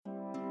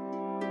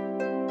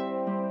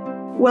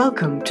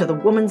Welcome to the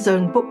Woman's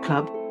Own Book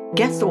Club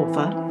Guest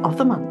Author of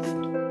the Month.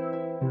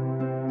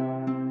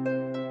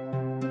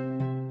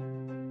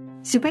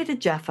 Zubeida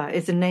Jaffer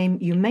is a name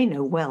you may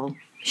know well.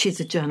 She's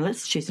a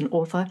journalist, she's an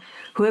author,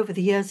 who over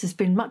the years has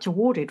been much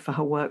awarded for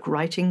her work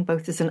writing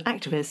both as an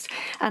activist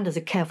and as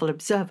a careful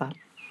observer.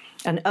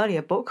 An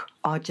earlier book,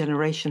 Our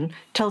Generation,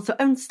 tells her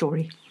own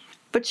story.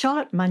 But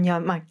Charlotte Manya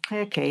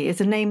Maxeke is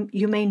a name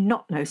you may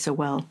not know so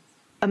well.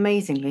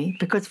 Amazingly,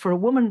 because for a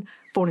woman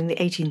born in the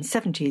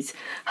 1870s,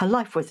 her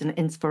life was an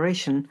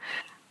inspiration,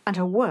 and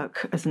her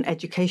work as an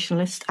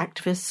educationalist,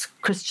 activist,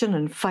 Christian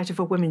and fighter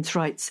for women's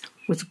rights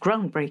was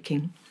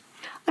groundbreaking.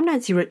 I'm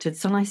Nancy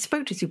Richards, and I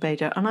spoke to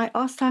Zubeida and I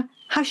asked her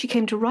how she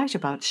came to write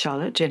about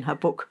Charlotte in her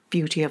book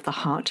Beauty of the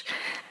Heart,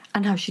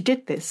 and how she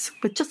did this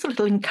with just a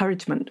little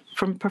encouragement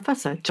from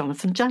Professor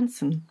Jonathan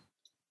Jansen.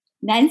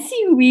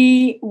 Nancy,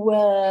 we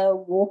were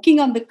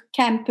walking on the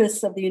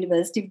campus of the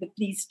University of the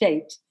Free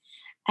State.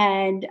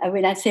 And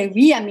when I say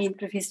we, I mean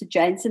Professor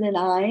Jansen and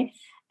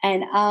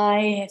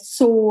I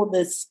saw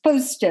this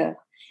poster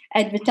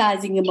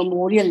advertising a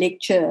memorial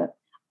lecture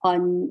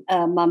on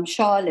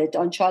Charlotte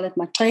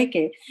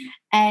Maxeke.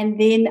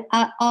 And then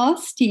I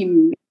asked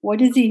him, what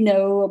does he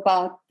know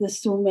about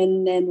this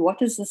woman and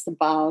what is this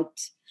about?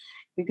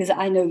 Because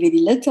I know very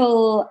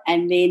little.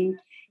 And then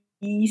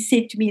he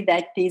said to me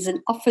that there's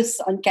an office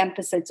on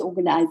campus that's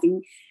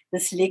organizing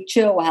this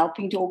lecture or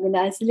helping to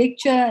organize the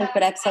lecture, and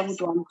perhaps I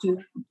would want to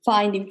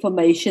find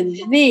information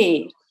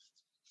there.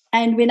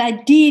 And when I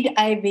did,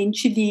 I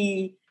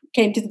eventually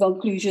came to the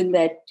conclusion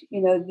that,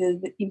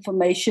 the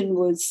information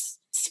was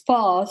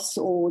sparse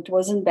or it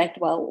wasn't that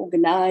well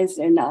organized.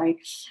 And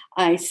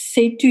I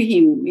said to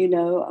him,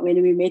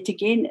 when we met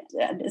again,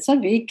 it's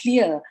not very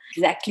clear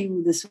exactly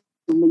who this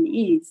woman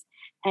is.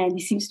 And there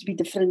seems to be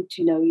different,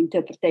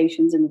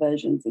 interpretations and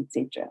versions,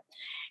 etc.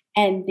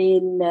 And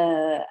then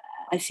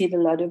I said a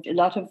lot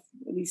of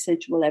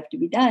research will have to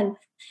be done.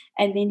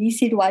 And then he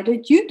said, why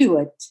don't you do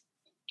it?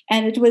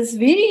 And it was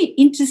very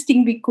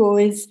interesting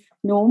because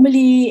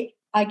normally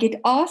I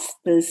get asked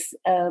this.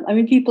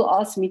 People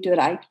ask me to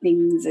write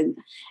things and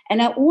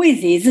I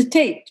always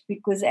hesitate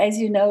because, as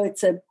you know,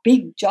 it's a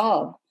big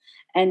job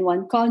and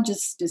one can't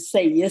just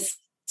say yes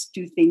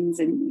to things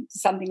and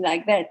something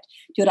like that,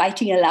 to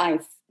writing a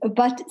life.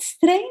 But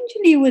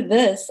strangely with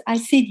this, I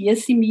said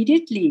yes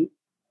immediately.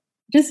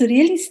 It was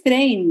really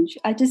strange.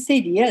 I just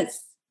said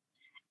yes.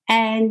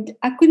 And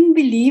I couldn't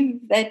believe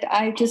that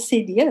I just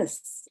said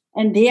yes.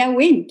 And there I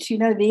went,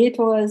 there it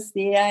was,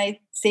 there I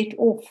set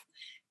off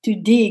to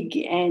dig.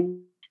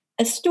 And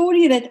a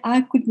story that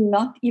I could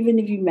not even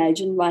have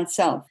imagined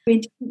myself.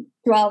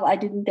 2012, I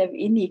didn't have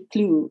any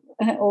clue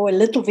or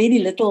very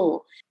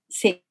little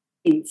sense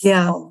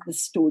of the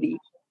story.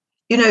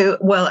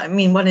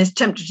 One is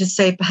tempted to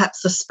say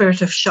perhaps the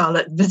spirit of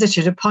Charlotte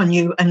visited upon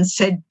you and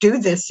said, do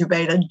this,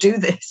 Zubeida, do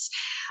this.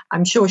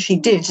 I'm sure she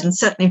did. And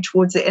certainly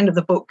towards the end of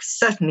the book,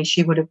 certainly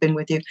she would have been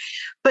with you.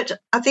 But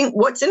I think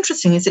what's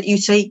interesting is that you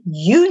say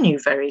you knew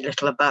very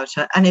little about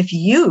her. And if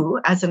you,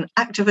 as an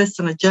activist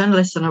and a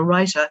journalist and a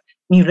writer,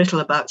 knew little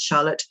about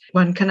Charlotte,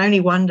 one can only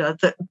wonder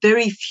that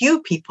very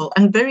few people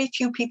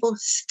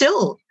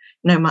still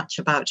know much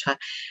about her.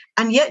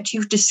 And yet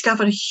you've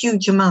discovered a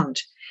huge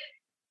amount.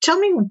 Tell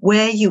me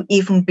where you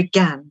even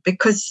began,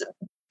 because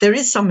there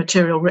is some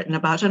material written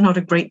about her, not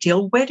a great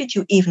deal. Where did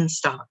you even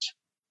start?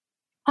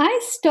 I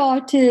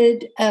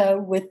started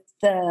with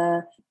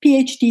the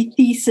PhD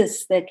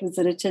thesis that was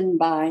written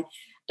by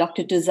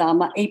Dr.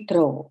 Tozama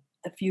April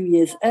a few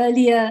years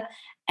earlier.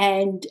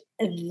 And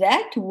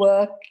that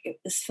work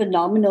is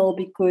phenomenal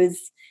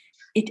because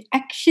it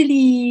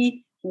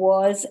actually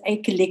was a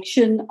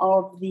collection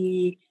of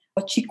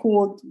what she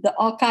called the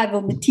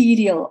archival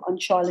material on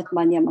Charlotte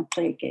Manya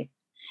Maxeke.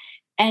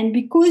 And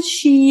because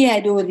she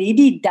had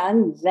already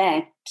done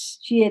that,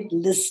 she had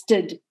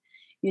listed,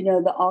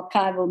 the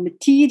archival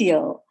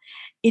material,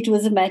 it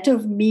was a matter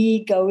of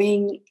me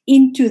going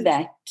into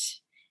that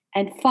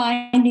and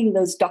finding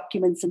those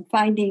documents and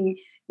finding,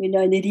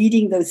 and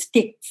reading those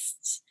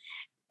texts.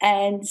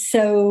 And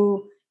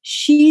so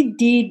she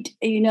did,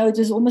 it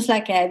was almost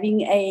like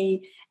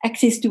having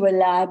access to a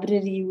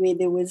library where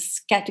there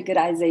was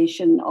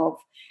categorization of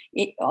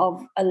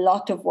a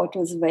lot of what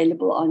was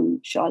available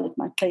on Charlotte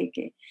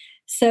Maxeke.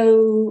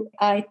 So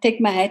I take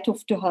my hat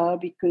off to her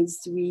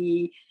because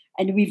we've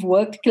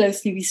worked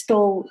closely. We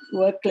still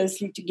work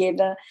closely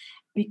together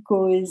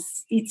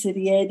because it's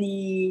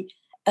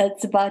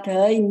about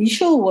her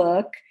initial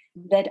work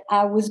that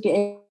I was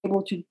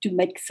able to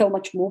make so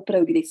much more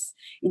progress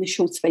in a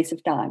short space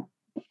of time.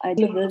 I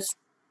did this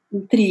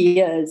in 3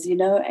 years,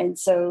 and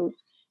so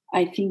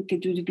I think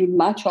it would have been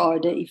much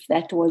harder if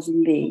that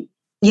wasn't there.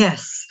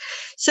 Yes.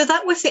 So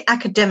that was the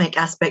academic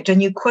aspect,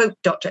 and you quote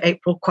Dr.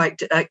 April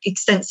quite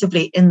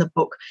extensively in the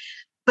book.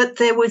 But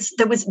there was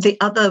the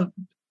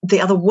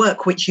other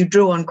work which you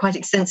drew on quite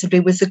extensively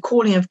was the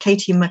calling of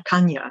Katie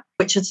Makanya,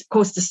 which is, of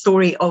course, the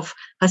story of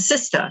her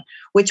sister,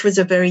 which was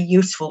a very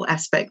useful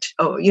aspect.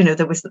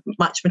 There was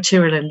much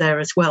material in there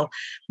as well.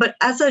 But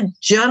as a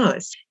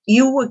journalist,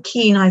 you were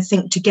keen, I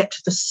think, to get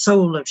to the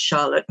soul of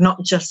Charlotte,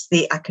 not just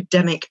the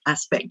academic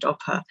aspect of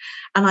her.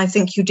 And I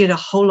think you did a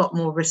whole lot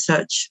more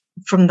research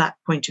from that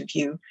point of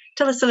view.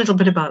 Tell us a little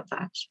bit about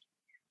that.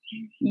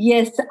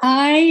 Yes,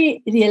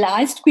 I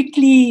realized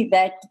quickly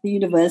that the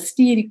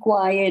university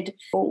required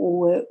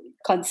or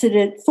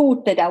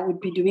thought that I would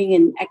be doing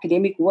an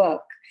academic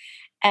work.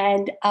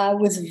 And I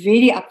was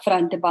very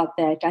upfront about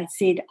that. I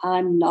said,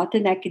 I'm not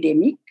an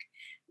academic,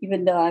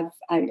 even though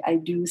I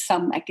do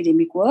some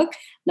academic work,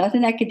 not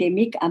an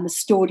academic. I'm a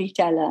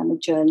storyteller, I'm a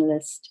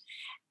journalist.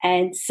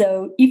 And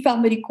so if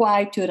I'm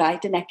required to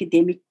write an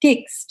academic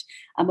text,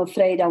 I'm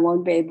afraid I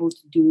won't be able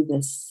to do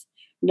this.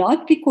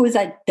 Not because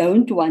I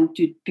don't want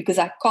to, because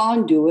I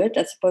can't do it,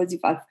 I suppose,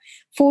 if I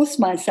force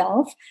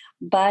myself,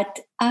 but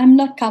I'm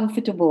not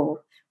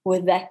comfortable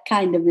with that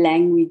kind of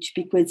language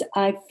because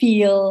I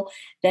feel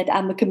that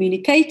I'm a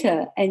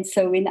communicator. And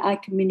so when I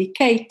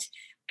communicate,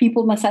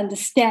 people must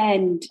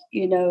understand,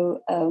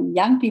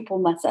 young people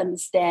must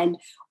understand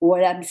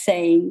what I'm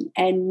saying,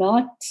 and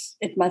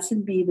it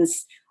mustn't be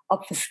this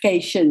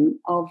obfuscation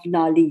of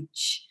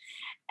knowledge.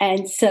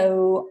 And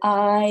so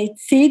I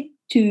said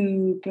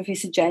to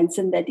Professor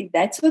Jansen that if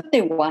that's what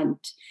they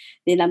want,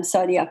 then I'm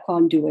sorry, I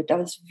can't do it. I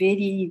was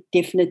very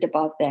definite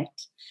about that.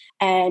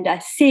 And I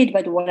said,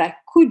 but what I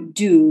could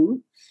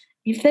do,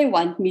 if they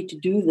want me to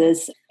do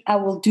this, I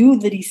will do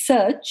the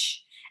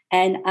research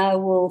and I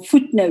will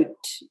footnote,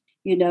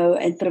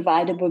 and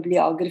provide a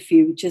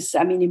bibliography, which is,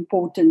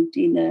 important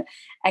in an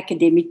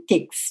academic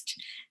text.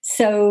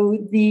 So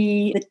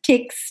the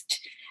text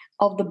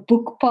of the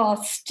book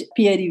passed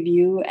peer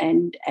review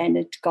and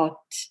it got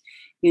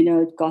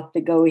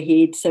the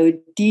go-ahead. So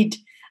it did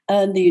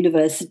earn the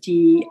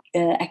university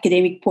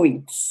academic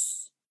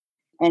points.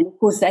 And of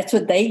course, that's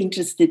what they're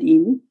interested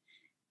in.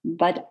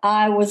 But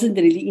I wasn't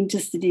really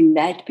interested in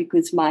that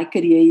because my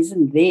career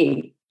isn't there.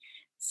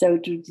 So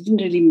it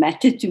didn't really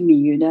matter to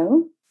me,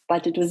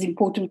 but it was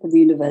important for the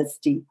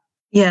university.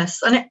 Yes,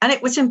 and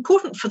it was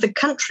important for the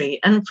country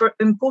and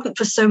important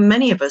for so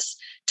many of us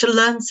to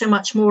learn so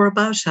much more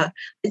about her.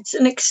 It's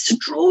an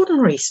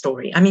extraordinary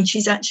story.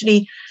 She's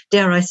actually,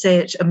 dare I say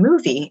it, a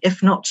movie,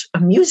 if not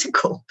a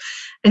musical.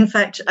 In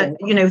fact,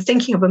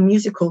 thinking of a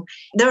musical,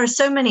 there are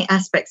so many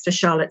aspects to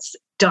Charlotte's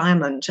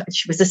diamond.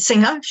 She was a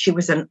singer, she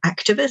was an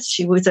activist,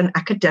 she was an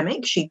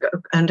academic, she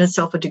earned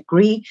herself a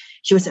degree,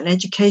 she was an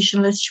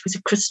educationalist, she was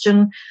a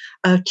Christian,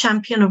 a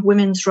champion of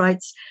women's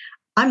rights.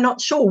 I'm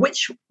not sure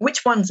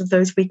which ones of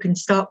those we can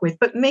start with,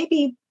 but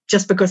maybe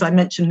just because I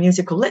mentioned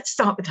musical, let's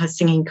start with her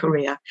singing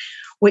career,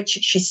 which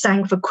she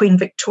sang for Queen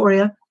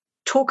Victoria.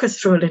 Talk us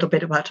through a little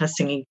bit about her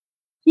singing.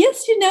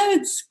 Yes,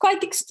 it's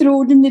quite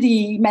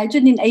extraordinary.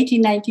 Imagine in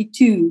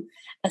 1892,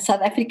 a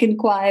South African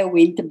choir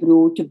went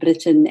abroad to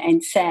Britain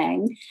and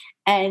sang.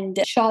 And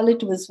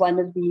Charlotte was one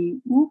of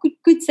who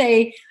could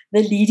say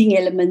the leading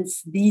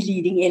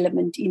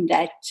element in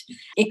that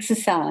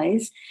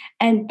exercise.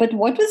 But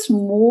what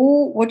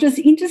was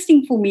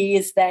interesting for me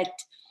is that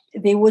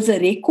there was a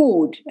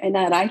record, and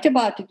I write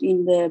about it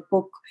in the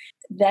book,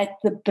 that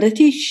the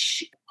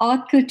British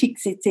art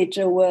critics,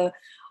 etc.,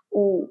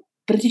 or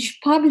British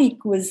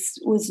public was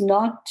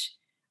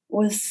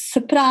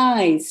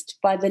surprised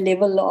by the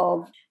level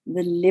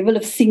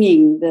of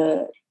singing,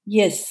 the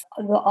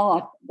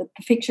art, the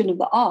perfection of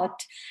the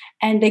art,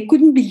 and they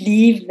couldn't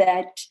believe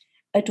that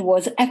it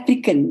was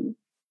African.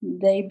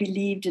 They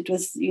believed it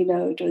was,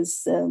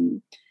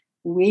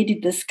 where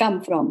did this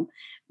come from?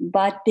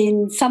 But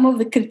then some of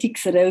the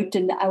critics wrote,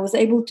 and I was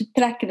able to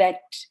track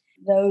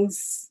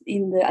those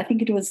I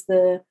think it was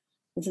the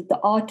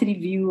Art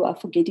Review, I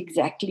forget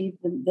exactly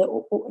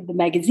the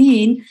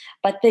magazine,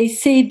 but they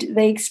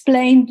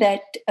explained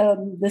that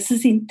this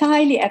is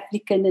entirely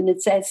African and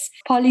it's as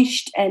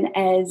polished and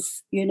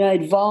as,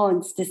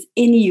 advanced as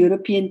any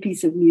European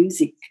piece of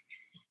music.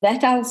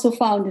 That I also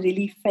found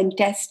really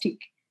fantastic.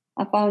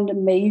 I found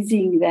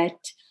amazing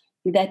that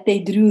they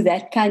drew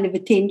that kind of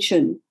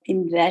attention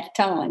in that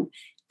time,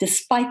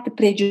 despite the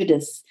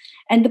prejudice.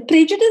 And the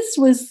prejudice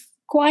was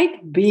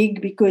quite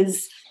big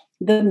because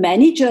the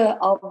manager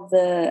of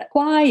the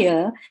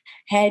choir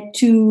had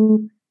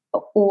to,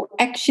 or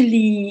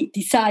actually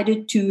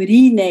decided to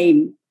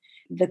rename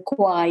the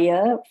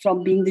choir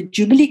from being the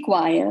Jubilee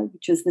Choir,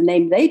 which was the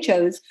name they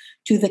chose,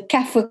 to the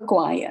Kaffir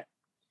Choir.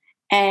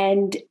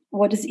 And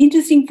what is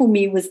interesting for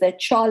me was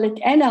that Charlotte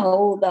and the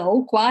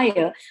whole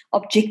choir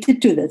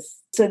objected to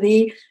this. So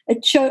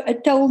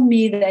it told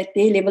me that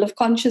their level of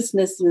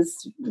consciousness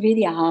was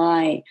very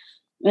high,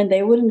 and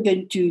they weren't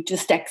going to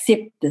just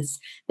accept this.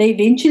 They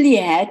eventually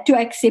had to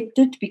accept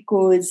it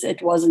because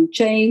it wasn't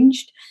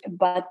changed,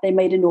 but they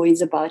made a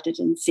noise about it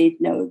and said,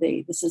 no,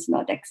 this is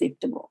not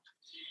acceptable.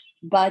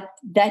 But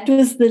that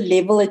was the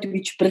level at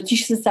which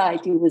British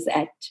society was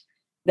at.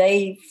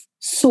 They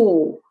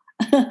saw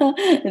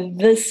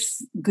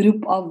this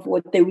group of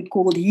what they would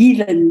call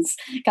heathens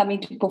coming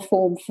to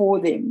perform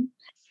for them.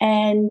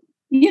 And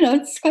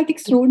It's quite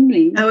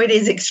extraordinary. Oh, it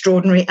is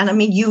extraordinary. And I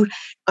mean, you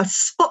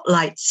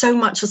spotlight so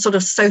much of sort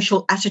of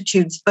social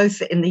attitudes,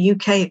 both in the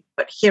UK,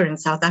 but here in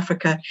South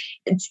Africa.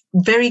 It's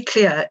very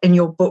clear in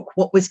your book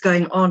what was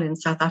going on in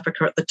South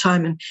Africa at the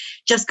time. And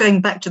just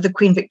going back to the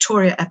Queen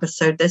Victoria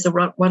episode, there's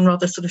one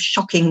rather sort of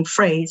shocking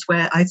phrase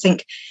where I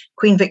think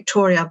Queen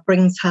Victoria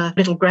brings her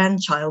little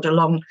grandchild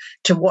along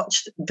to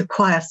watch the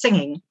choir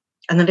singing.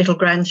 And the little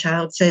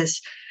grandchild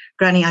says,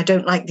 "Granny, I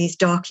don't like these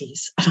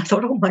darkies." And I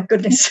thought, oh my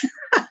goodness.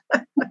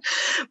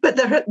 But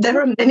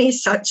there are many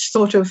such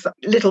sort of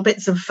little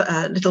bits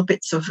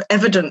of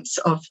evidence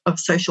of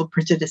social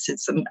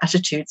prejudices and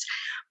attitudes.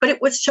 But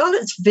it was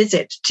Charlotte's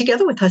visit,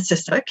 together with her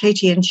sister,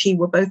 Katie, and she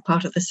were both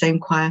part of the same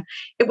choir.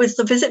 It was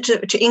the visit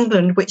to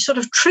England which sort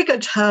of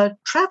triggered her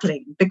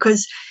traveling,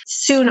 because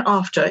soon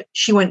after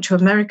she went to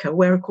America,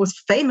 where, of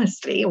course,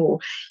 famously or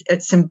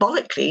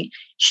symbolically,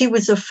 she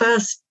was the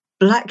first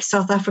Black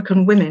South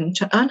African woman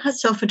to earn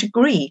herself a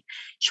degree.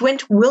 She went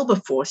to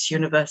Wilberforce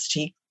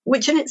University,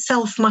 which in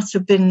itself must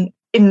have been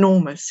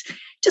enormous.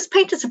 Just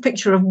paint us a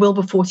picture of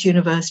Wilberforce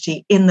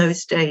University in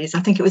those days.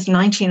 I think it was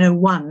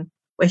 1901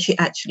 where she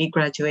actually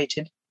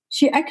graduated.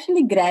 She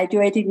actually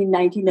graduated in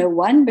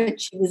 1901, but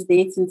she was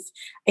there since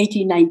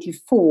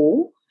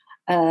 1894,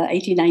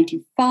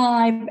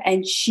 1895,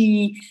 and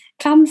she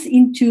comes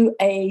into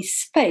a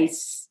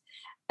space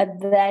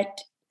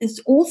that is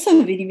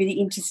also very, very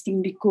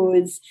interesting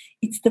because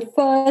it's the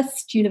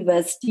first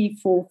university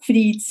for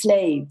freed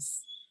slaves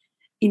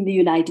in the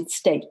United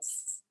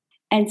States.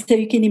 And so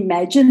you can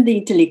imagine the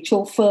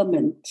intellectual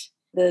ferment,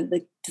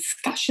 the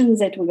discussions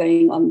that were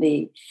going on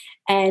there.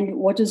 And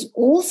what is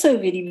also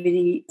very,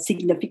 very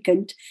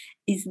significant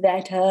is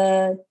that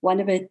one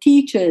of her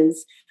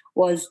teachers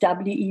was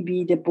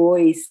W.E.B. Du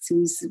Bois,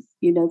 who's,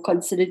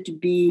 considered to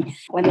be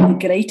one of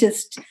the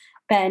greatest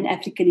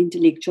Pan-African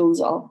intellectuals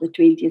of the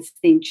 20th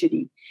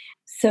century.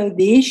 So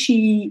there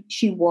she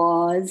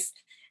was,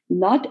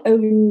 not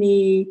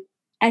only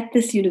at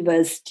this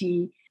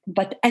university,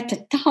 but at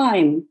a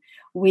time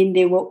when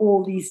there were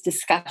all these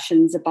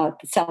discussions about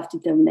the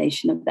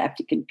self-determination of the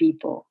African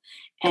people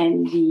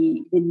and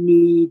the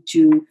need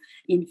to,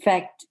 in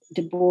fact,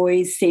 Du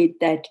Bois said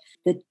that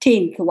the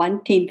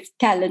 1/10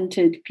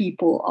 talented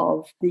people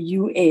of the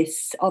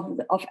US, of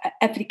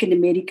African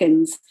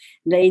Americans,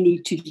 they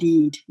need to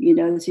lead,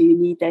 so you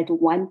need that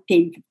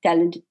 1/10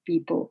 talented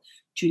people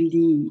to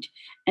lead.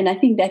 And I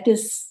think that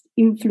has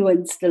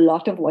influenced a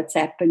lot of what's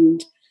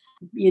happened,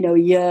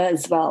 here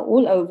as well,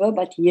 all over,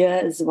 but here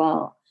as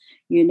well,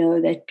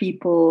 that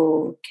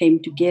people came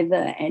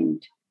together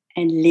and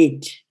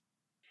led.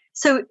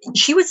 So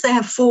she was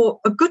there for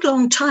a good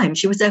long time.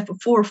 She was there for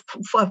 4,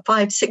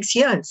 5, 6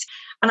 years.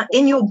 And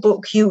in your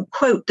book, you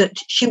quote that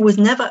she was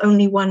never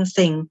only one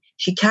thing.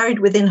 She carried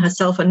within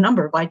herself a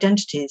number of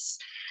identities.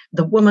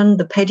 The woman,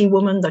 the Pedi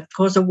woman, the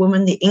Xhosa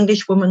woman, the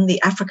English woman,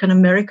 the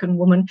African-American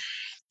woman.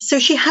 So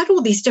she had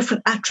all these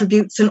different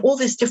attributes and all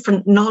this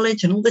different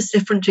knowledge and all this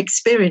different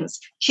experience.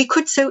 She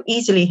could so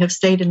easily have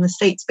stayed in the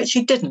States, but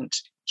she didn't.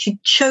 She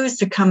chose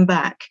to come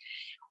back.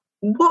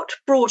 What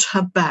brought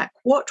her back?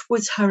 What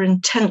was her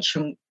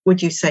intention,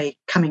 would you say,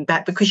 coming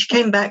back? Because she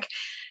came back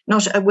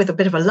not with a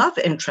bit of a love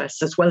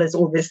interest as well as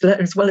all this,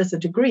 as well as a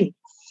degree.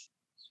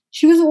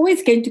 She was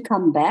always going to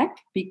come back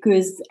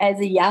because as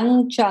a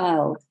young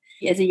child,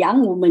 as a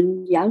young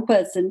woman, young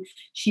person,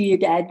 she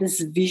had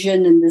this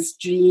vision and this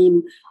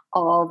dream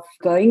of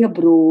going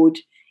abroad,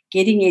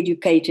 getting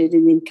educated,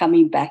 and then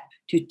coming back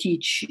to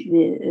teach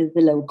the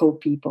local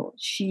people.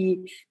 There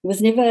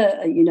was never,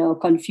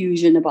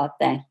 confusion about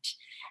that.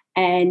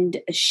 And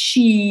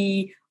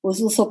she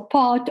was also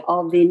part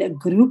of then a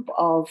group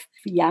of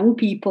young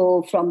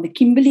people from the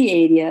Kimberley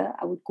area,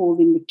 I would call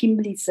them the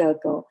Kimberley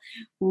Circle,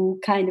 who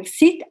kind of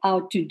set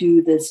out to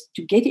do this,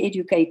 to get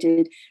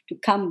educated, to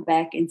come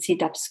back and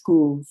set up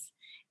schools.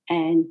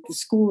 And the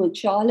school that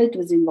Charlotte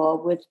was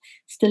involved with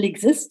still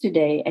exists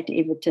today at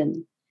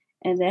Everton.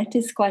 And that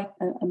is quite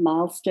a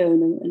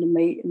milestone, an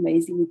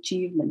amazing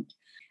achievement.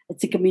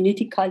 It's a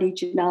community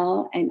college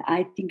now, and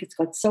I think it's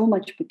got so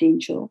much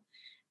potential.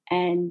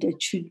 And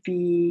it should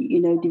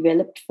be,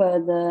 developed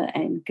further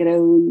and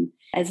grown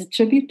as a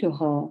tribute to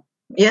her.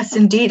 Yes,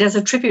 indeed, as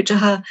a tribute to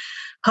her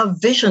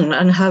vision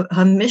and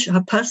her mission,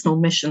 her personal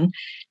mission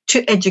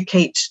to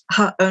educate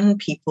her own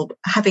people,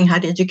 having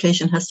had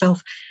education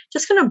herself.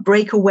 Just going to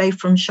break away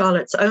from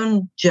Charlotte's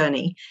own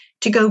journey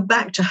to go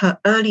back to her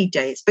early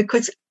days,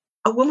 because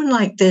a woman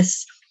like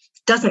this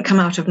doesn't come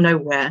out of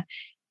nowhere.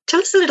 Tell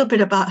us a little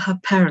bit about her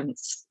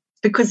parents,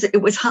 because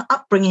it was her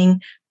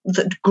upbringing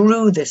that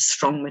grew this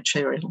strong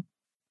material.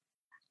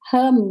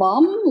 Her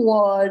mom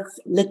was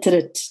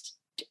literate.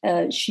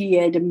 She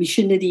had a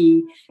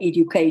missionary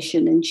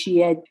education, and she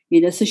had,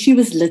 so she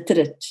was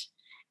literate.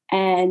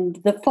 And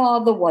the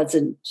father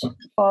wasn't.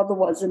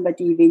 But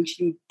he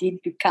eventually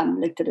did become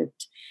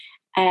literate.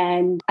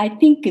 And I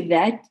think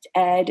that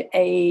had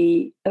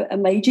a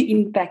major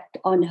impact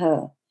on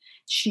her.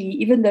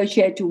 Even though she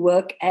had to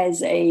work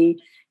as a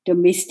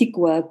domestic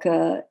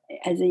worker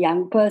as a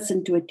young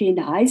person to attend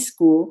high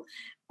school,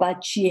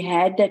 but she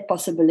had that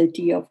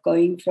possibility of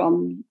going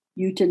from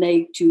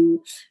Uitenhage to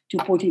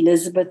Port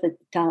Elizabeth at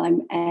the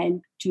time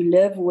and to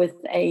live with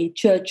a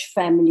church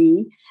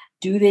family,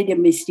 do their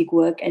domestic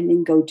work, and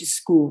then go to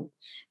school.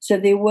 So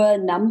there were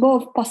a number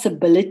of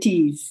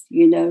possibilities.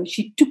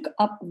 She took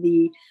up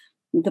the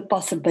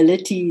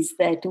possibilities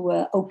that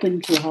were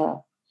open to her.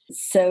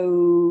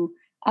 So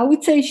I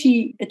would say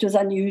it was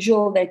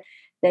unusual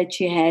that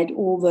she had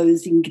all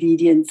those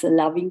ingredients: a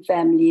loving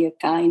family, a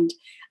kind,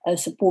 a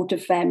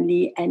supportive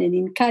family, and an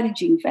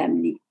encouraging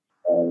family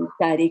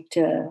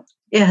director.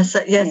 Yes.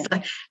 Yeah.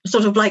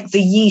 Sort of like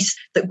the yeast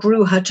that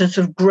grew her to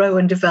sort of grow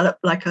and develop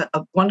like a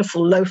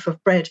wonderful loaf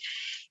of bread.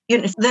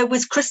 There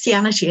was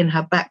Christianity in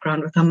her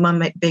background, with her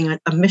mum being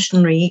a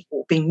missionary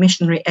or being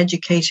missionary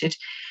educated.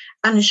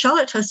 And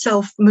Charlotte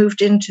herself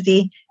moved into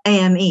the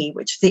AME,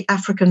 which is the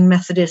African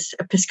Methodist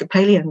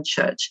Episcopalian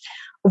Church,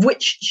 of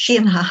which she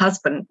and her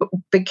husband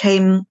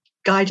became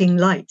guiding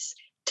lights.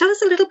 Tell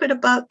us a little bit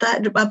about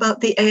that, about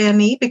the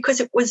AME,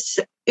 because it was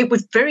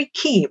very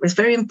key. It was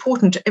very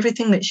important to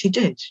everything that she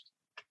did.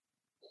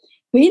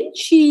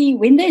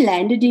 When they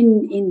landed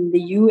in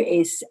the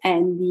US,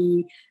 and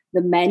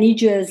the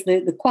managers,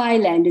 the choir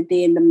landed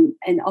there,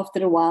 and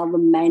after a while the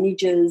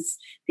managers,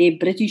 their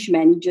British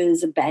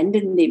managers,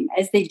 abandoned them,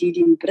 as they did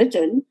in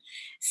Britain.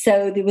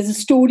 So there was a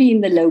story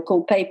in the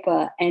local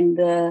paper, and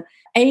the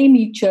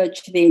AME Church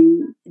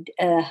then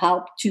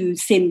helped to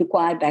send the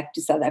choir back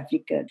to South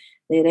Africa.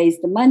 They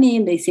raised the money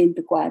and they sent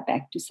the choir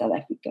back to South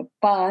Africa.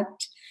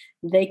 But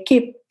they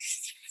kept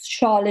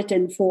Charlotte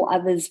and 4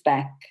 others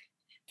back,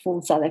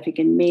 4 South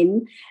African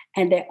men,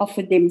 and they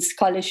offered them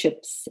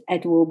scholarships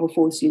at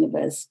Wilberforce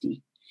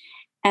University.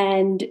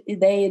 And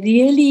they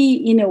really,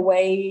 in a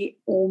way,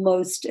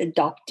 almost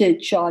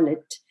adopted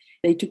Charlotte.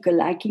 They took a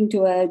liking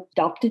to her,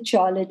 adopted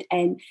Charlotte,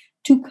 and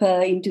took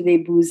her into their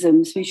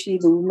bosom, especially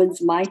the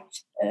Women's Might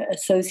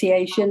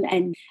Association.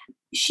 And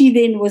she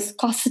then was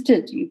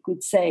cosseted, you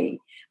could say,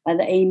 by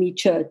the AME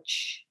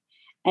Church.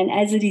 And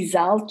as a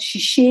result, she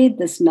shared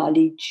this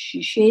knowledge.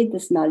 She shared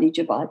this knowledge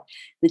about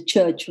the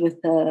church with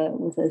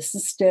her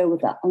sister,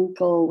 with her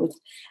uncle, with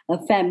her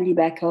family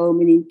back home,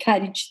 and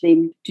encouraged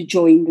them to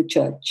join the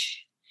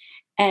church.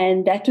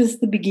 And that was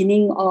the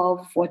beginning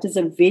of what is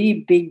a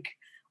very big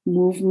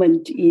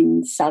movement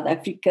in South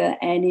Africa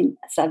and in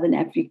Southern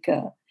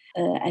Africa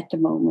at the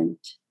moment.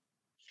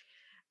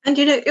 And,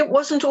 it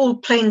wasn't all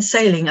plain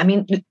sailing. I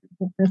mean,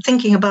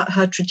 thinking about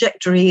her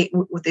trajectory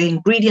with the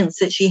ingredients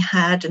that she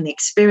had and the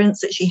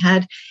experience that she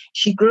had,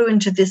 she grew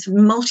into this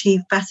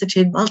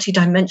multifaceted,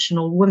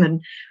 multidimensional woman.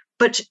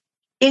 But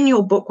in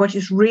your book, what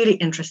is really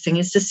interesting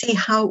is to see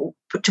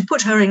to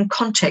put her in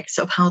context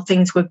of how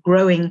things were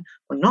growing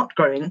or not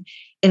growing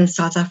in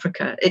South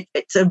Africa.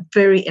 It's a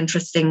very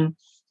interesting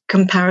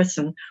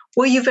comparison.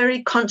 Were you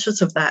very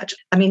conscious of that?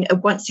 I mean,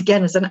 once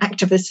again, as an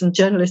activist and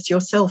journalist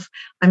yourself,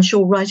 I'm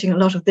sure writing a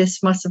lot of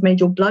this must have made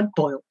your blood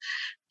boil.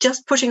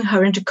 Just putting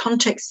her into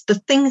context, the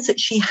things that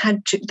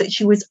that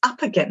she was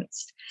up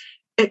against,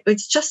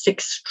 it's just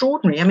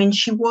extraordinary. I mean,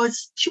 she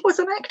was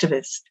an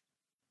activist.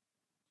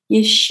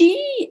 Yes,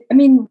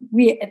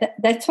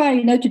 that's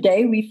why,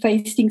 today we're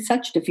facing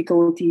such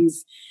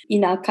difficulties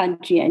in our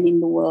country and in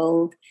the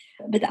world.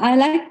 But I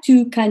like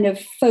to kind of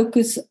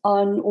focus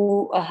on,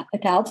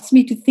 it helps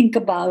me to think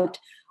about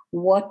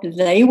what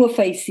they were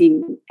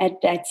facing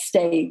at that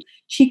stage.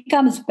 She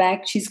comes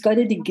back, she's got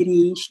a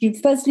degree.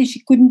 Firstly,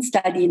 she couldn't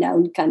study in her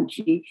own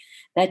country.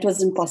 That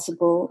wasn't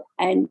possible.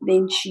 And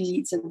then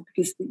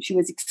because she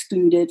was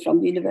excluded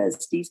from the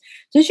universities.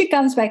 So she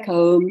comes back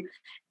home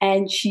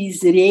and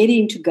she's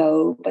raring to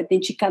go, but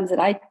then she comes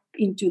right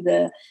into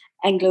the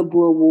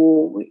Anglo-Boer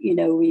War, where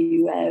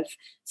you have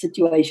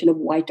situation of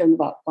white on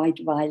white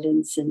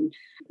violence, and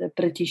the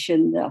British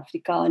and the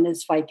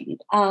Afrikaners fighting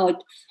it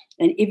out,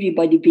 and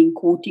everybody being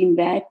caught in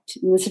that.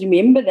 You must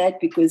remember that,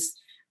 because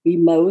we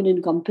moan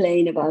and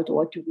complain about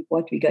what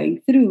we're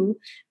going through,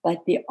 but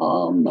there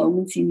are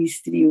moments in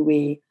history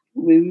where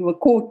we were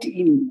caught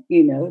in,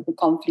 the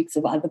conflicts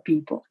of other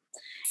people.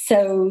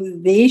 So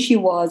there she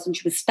was, and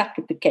she was stuck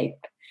at the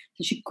Cape.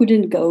 So she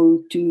couldn't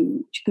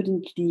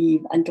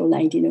leave until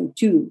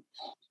 1902.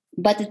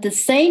 But at the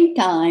same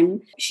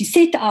time, she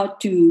set out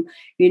to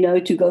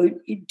go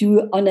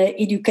do on an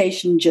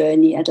education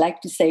journey. I'd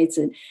like to say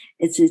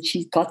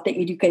she's got the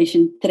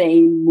education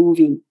train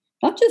moving.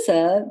 Not just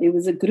her, there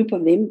was a group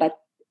of them, but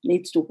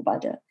let's talk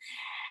about her.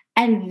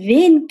 And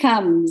then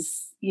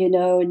comes,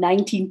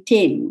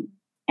 1910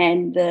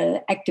 and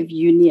the Act of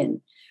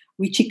Union,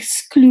 which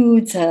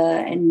excludes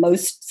her and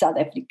most South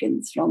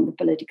Africans from the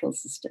political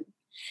system.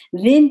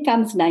 Then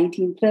comes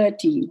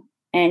 1930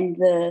 and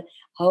the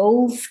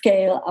whole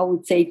scale, I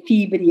would say,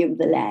 thievery of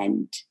the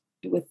land,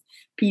 with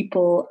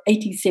people,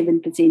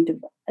 87%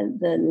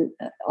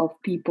 of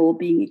people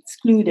being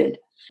excluded,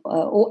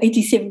 or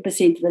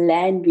 87% of the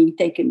land being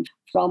taken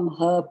from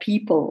her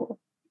people.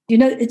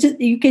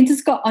 You can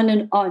just go on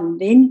and on.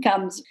 Then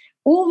comes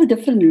all the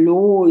different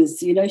laws.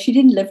 She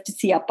didn't live to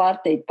see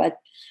apartheid, but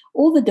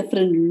all the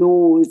different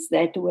laws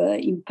that were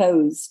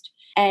imposed.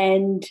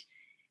 And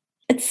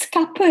it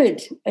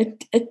scuppered.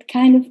 It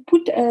kind of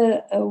put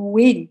a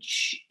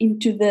wedge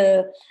into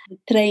the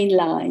train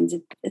lines.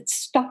 It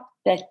stopped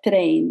that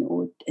train,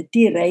 or it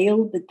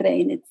derailed the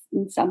train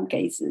in some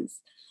cases.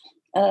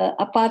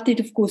 Apartheid,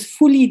 of course,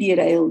 fully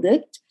derailed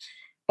it.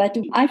 But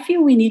I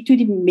feel we need to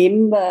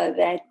remember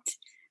that,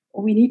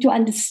 we need to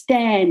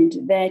understand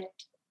that,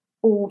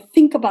 or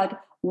think about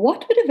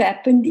what would have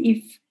happened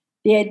if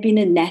there had been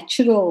a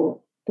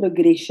natural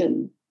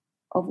progression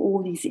of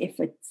all these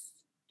efforts.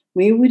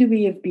 Where would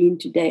we have been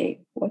today?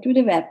 What would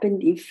have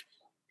happened if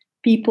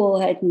people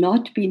had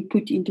not been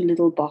put into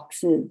little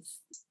boxes?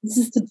 This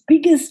is the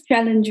biggest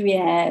challenge we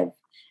have,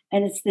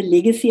 and it's the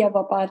legacy of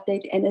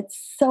apartheid, and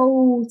it's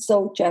so,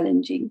 so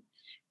challenging.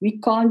 We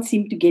can't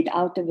seem to get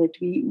out of it.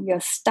 We are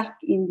stuck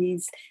in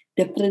these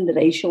different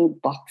racial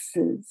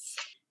boxes.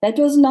 That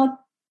was not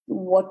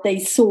what they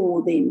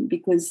saw then,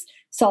 because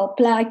Sal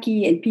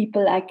Plaatje and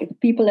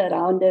people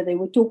around her, they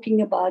were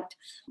talking about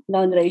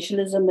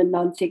non-racialism and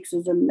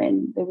non-sexism,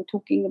 and they were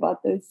talking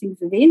about those things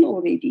then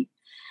already.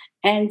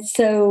 And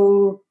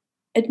so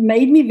it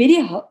made me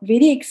very,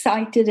 very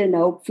excited and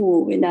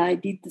hopeful when I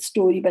did the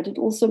story, but it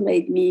also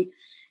made me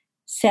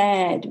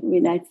sad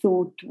when I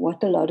thought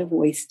what a lot of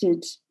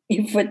wasted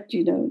effort,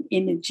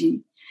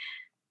 energy.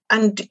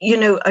 And,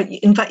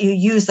 in fact, you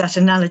use that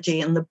analogy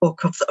in the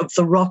book of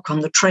the rock on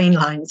the train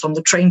lines, on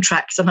the train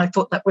tracks. And I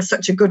thought that was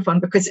such a good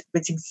one, because it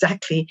was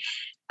exactly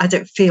as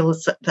it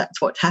feels that that's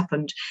what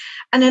happened.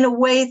 And in a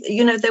way,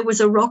 there was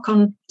a rock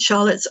on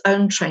Charlotte's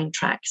own train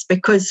tracks,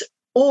 because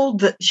all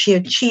that she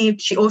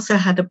achieved, she also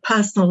had a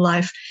personal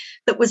life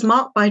that was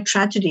marked by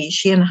tragedy.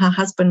 She and her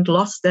husband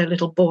lost their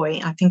little boy,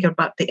 I think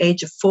about the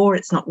age of 4.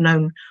 It's not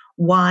known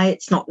why,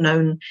 it's not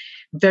known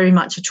very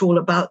much at all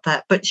about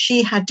that, but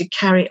she had to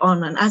carry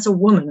on. And as a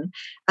woman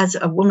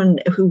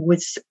who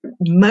was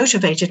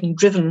motivated and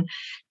driven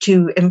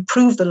to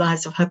improve the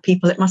lives of her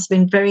people, it must have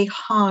been very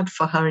hard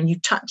for her. And you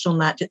touch on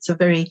that. It's a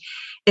very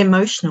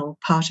emotional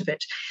part of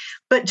it.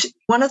 But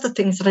one of the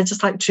things that I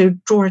just like to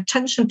draw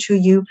attention to,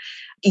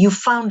 you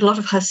found a lot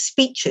of her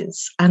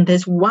speeches. And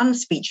there's one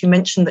speech, you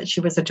mentioned that she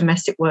was a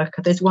domestic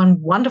worker. There's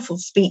one wonderful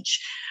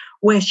speech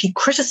where she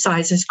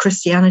criticizes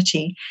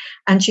Christianity.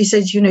 And she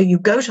says, you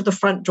go to the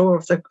front door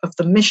of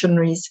the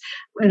missionaries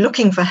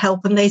looking for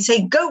help, and they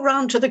say, go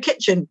round to the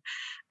kitchen.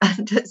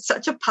 And it's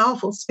such a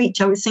powerful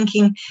speech. I was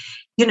thinking,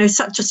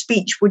 such a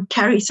speech would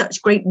carry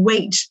such great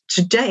weight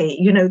today.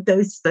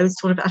 Those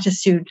sort of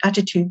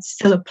attitudes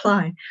still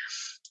apply.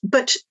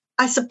 But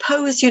I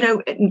suppose,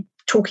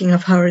 talking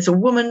of her as a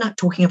woman,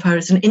 talking of her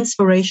as an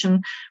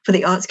inspiration for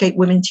the Artscape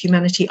Women's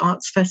Humanity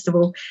Arts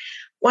Festival,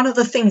 one of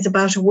the things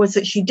about her was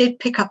that she did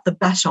pick up the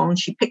baton.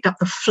 She picked up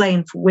the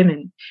flame for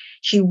women.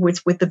 She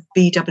was with the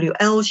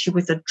BWL. She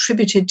was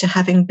attributed to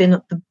having been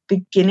at the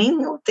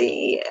beginning of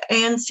the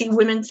ANC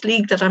Women's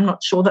League, that I'm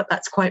not sure that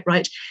that's quite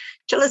right.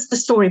 Tell us the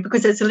story,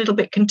 because it's a little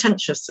bit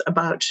contentious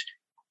about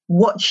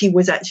what she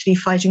was actually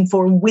fighting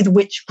for and with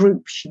which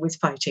group she was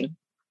fighting.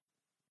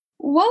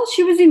 Well,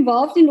 she was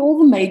involved in all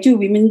the major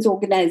women's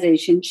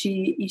organizations.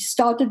 She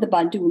started the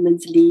Bantu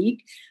Women's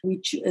League,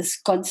 which is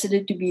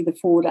considered to be the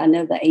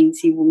forerunner of the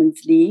ANC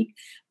Women's League.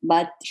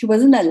 But she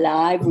wasn't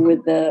alive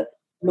with the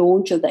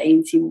launch of the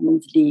ANC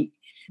Women's League.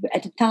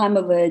 At the time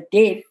of her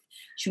death,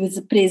 she was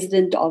the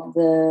president of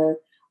the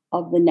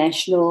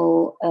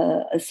National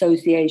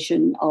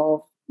Association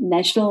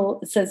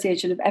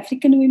of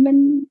African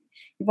Women.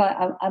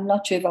 I'm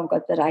not sure if I've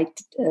got the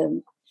right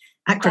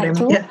acronym.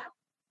 Title. Yeah.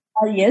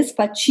 Yes,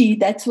 but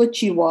that's what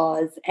she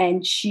was.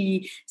 And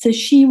she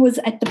was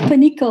at the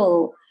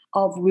pinnacle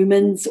of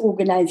women's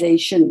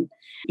organization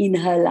in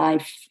her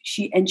life.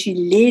 She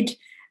led,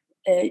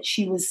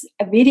 she was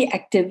very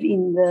active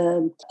in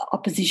the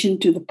opposition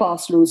to the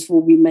pass laws for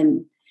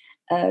women.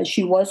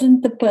 She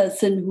wasn't the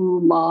person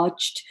who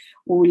marched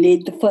or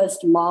led the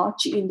first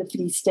march in the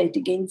Free State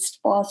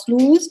against pass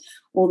laws,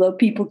 although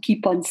people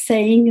keep on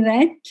saying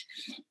that,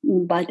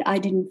 but I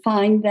didn't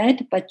find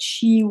that. But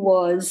she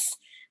was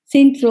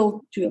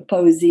central to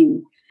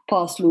opposing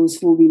pass laws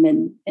for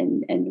women,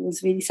 and was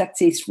very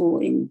successful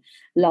in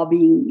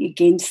lobbying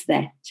against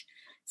that.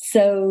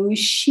 So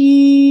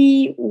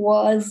she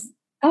was,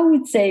 I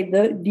would say,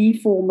 one of the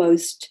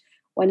foremost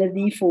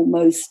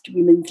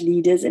women's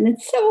leaders. And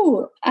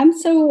I'm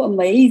so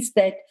amazed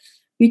that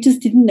we just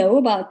didn't know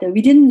about her.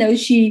 We didn't know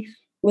she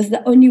was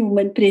the only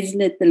woman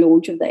present at the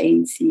launch of the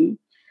ANC.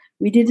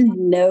 We didn't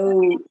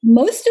know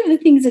most of the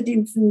things that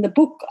is in the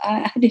book.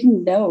 I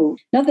didn't know.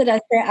 Not that I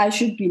say I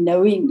should be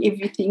knowing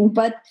everything,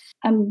 but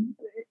I'm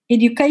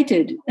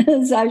educated,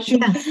 so I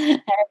should have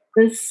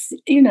this,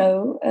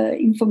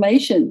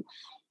 information.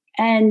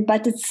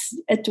 But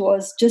it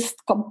was just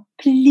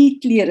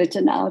completely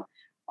written out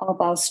of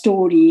our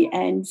story,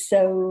 and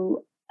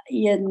so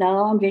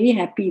now I'm very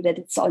happy that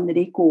it's on the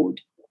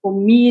record. For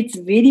me, it's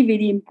very,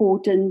 very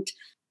important.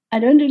 I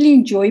don't really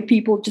enjoy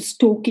people just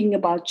talking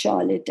about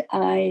Charlotte.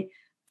 I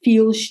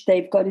feel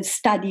they've got to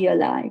study her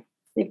life.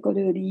 They've got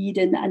to read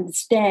and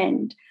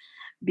understand,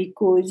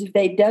 because if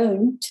they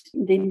don't,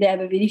 then they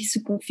have a very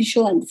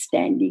superficial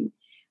understanding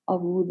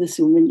who this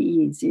woman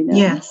is,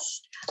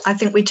 Yes. I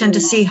think we tend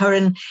to see her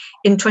in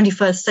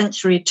 21st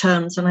century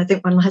terms, and I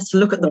think one has to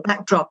look at the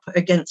backdrop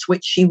against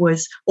which she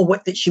was, or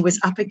what that she was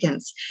up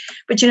against.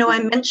 But, I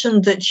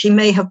mentioned that she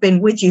may have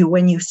been with you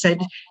when you said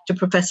to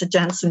Professor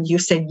Jansen, you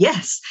said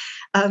yes.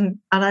 And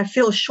I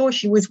feel sure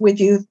she was with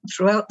you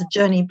throughout the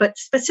journey. But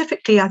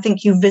specifically, I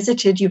think you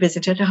visited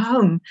her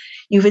home.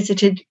 You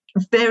visited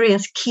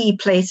various key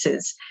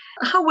places.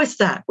 How was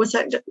that?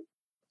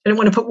 I don't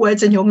want to put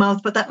words in your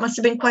mouth, but that must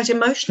have been quite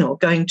emotional,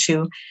 going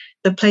to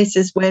the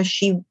places where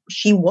she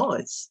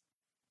was.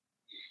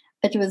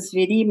 It was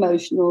very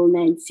emotional,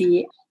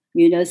 Nancy.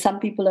 Some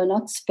people are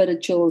not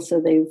spiritual, so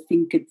they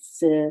think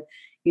it's,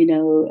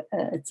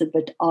 it's a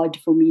bit odd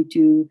for me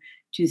to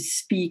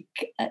speak.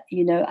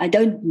 I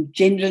don't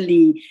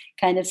generally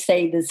kind of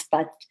say this,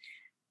 but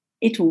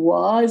it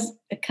was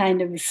a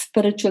kind of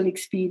spiritual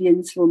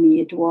experience for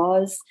me.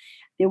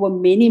 There were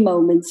many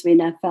moments when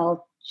I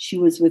felt she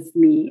was with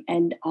me,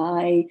 and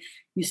I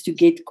used to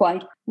get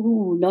quite,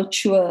 not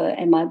sure,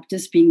 am I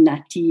just being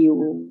nutty,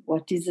 or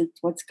what is it,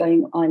 what's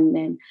going on?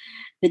 And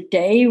the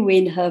day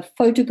when her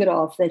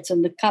photograph that's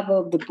on the cover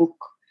of the book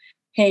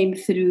came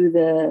through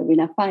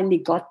when I finally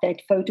got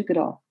that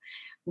photograph,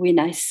 when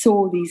I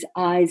saw these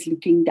eyes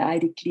looking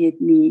directly at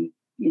me,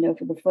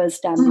 for the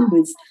first time,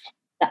 because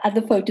the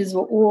other photos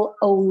were all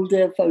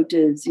older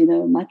photos,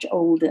 much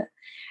older.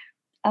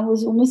 I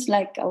was almost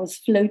like I was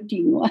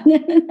floating.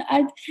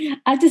 I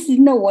just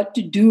didn't know what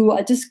to do.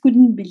 I just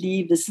couldn't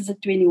believe this is a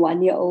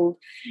 21-year-old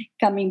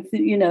coming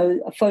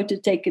through, a photo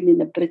taken in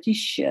a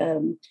British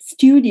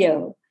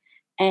studio,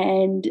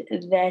 and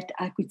that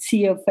I could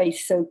see her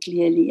face so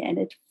clearly, and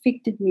it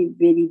affected me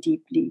very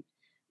deeply,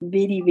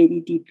 very, very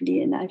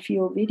deeply. And I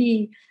feel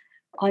very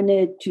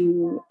honored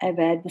to have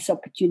had this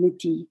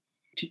opportunity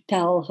to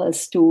tell her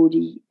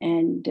story.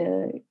 And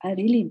I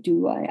really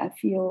do. I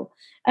feel,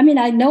 I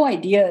had no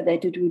idea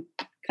that it would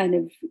kind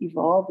of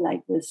evolve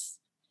like this,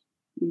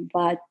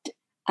 but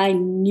I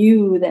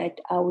knew that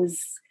I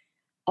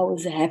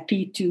was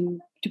happy to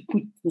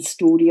put the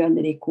story on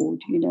the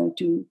record,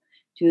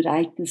 to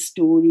write the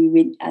story,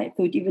 when I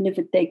thought, even if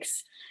it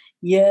takes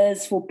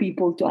years for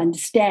people to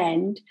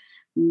understand,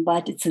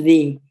 but it's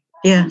there.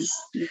 Yes,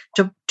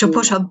 to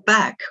put her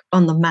back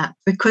on the map,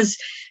 because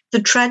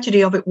the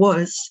tragedy of it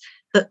was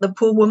that the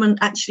poor woman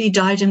actually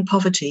died in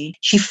poverty.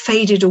 She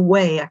faded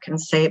away, I can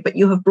say, but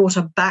you have brought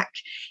her back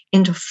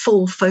into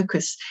full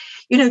focus.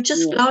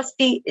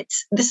 Lastly,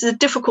 this is a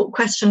difficult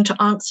question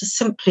to answer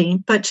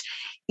simply, but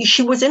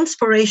she was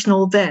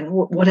inspirational then,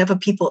 whatever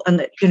people,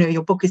 and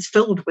your book is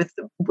filled with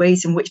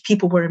ways in which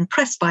people were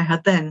impressed by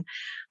her then.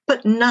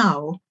 But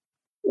now,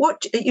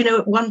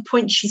 at one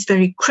point she's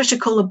very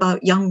critical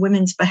about young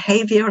women's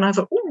behavior, and I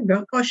thought,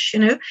 oh gosh,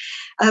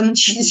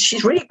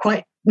 she's really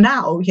quite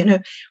now,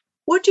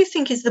 What do you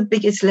think is the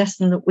biggest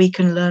lesson that we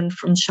can learn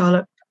from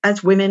Charlotte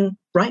as women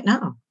right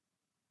now?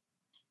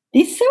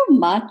 There's so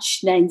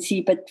much,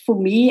 Nancy, but for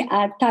me,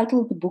 I've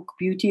titled the book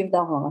Beauty of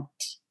the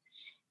Heart,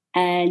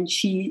 and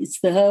it's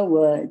her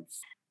words.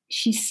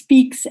 She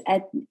speaks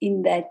at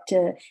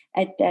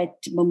that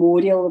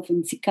memorial of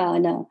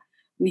Nsikana,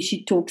 where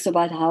she talks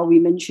about how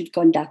women should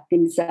conduct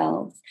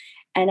themselves.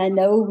 And I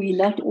know we're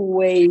not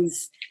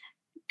always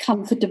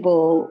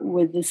comfortable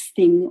with this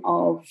thing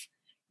of,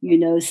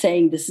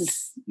 saying this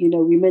is,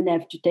 women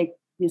have to take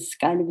this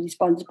kind of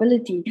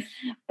responsibility.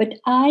 But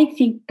I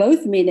think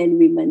both men and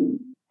women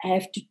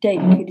have to take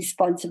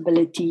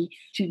responsibility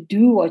to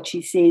do what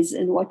she says.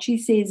 And what she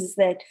says is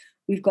that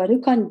we've got to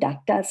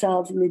conduct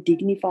ourselves in a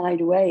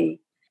dignified way.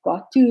 We've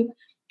got to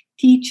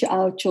teach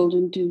our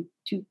children to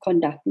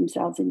conduct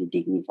themselves in a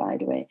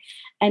dignified way.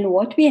 And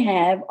what we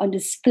have on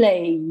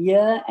display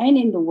here and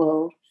in the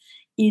world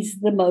is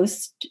the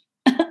most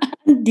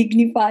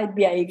undignified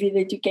behavior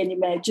that you can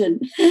imagine,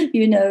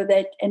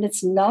 and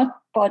it's not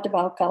part of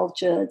our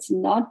culture, it's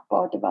not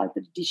part of our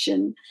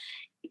tradition.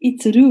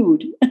 It's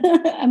rude.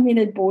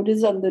 It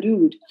borders on the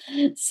rude.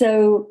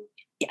 So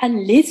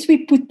unless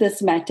we put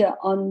this matter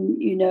on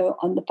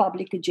the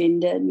public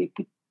agenda, and we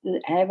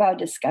have our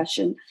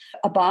discussion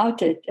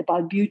about it,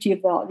 about beauty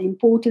of the heart, the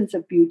importance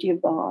of beauty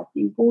of the heart,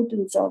 the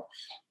importance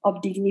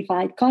of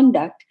dignified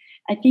conduct,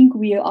 I think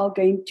we are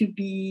going to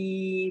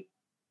be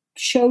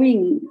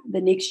showing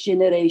the next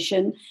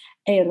generation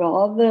a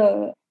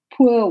rather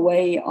poor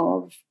way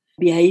of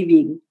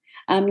behaving.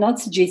 I'm not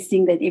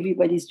suggesting that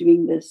everybody's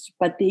doing this,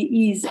 but there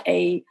is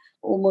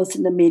almost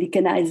an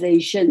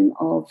Americanization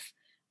of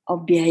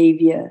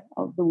behavior,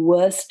 of the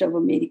worst of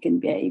American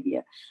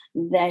behavior,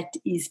 that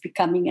is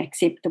becoming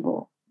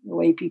acceptable. The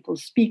way people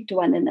speak to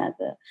one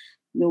another,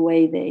 the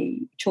way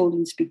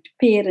children speak to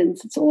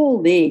parents, it's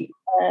all there.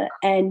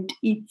 And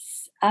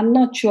I'm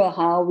not sure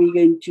how we're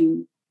going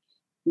to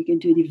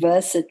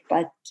reverse it,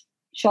 but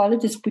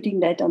Charlotte is putting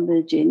that on the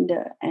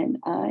agenda, and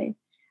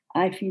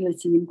I feel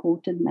it's an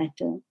important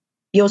matter.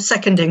 You're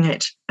seconding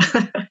it.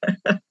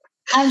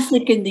 I'm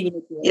seconding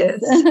it. Yes.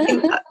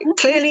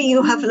 Clearly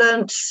you have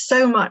learnt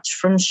so much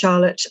from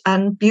Charlotte,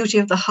 and Beauty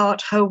of the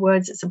Heart, Her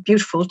Words. It's a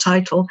beautiful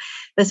title.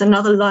 There's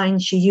another line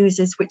she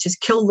uses, which is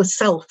kill the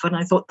self. And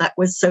I thought that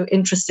was so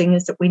interesting,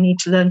 is that we need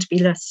to learn to be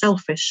less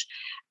selfish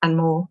and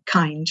more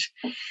kind.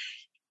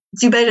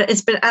 Zubeida,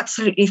 it's been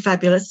absolutely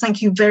fabulous.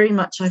 Thank you very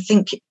much. I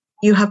think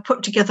you have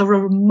put together a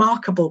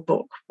remarkable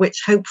book,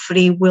 which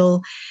hopefully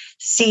will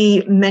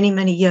see many,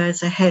 many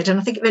years ahead. And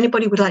I think if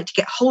anybody would like to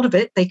get hold of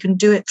it, they can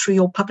do it through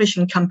your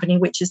publishing company,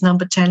 which is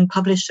Number 10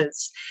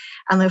 Publishers.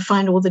 And they'll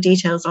find all the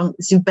details on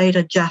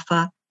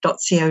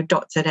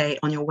zubeidajaffa.co.za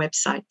on your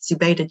website,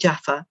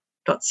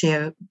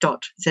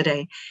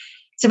 zubeidajaffa.co.za.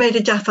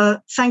 Zubeida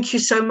Jaffa, thank you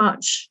so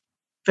much.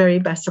 Very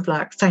best of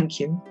luck. Thank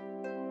you.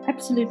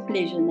 Absolute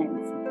pleasure,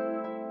 Nancy.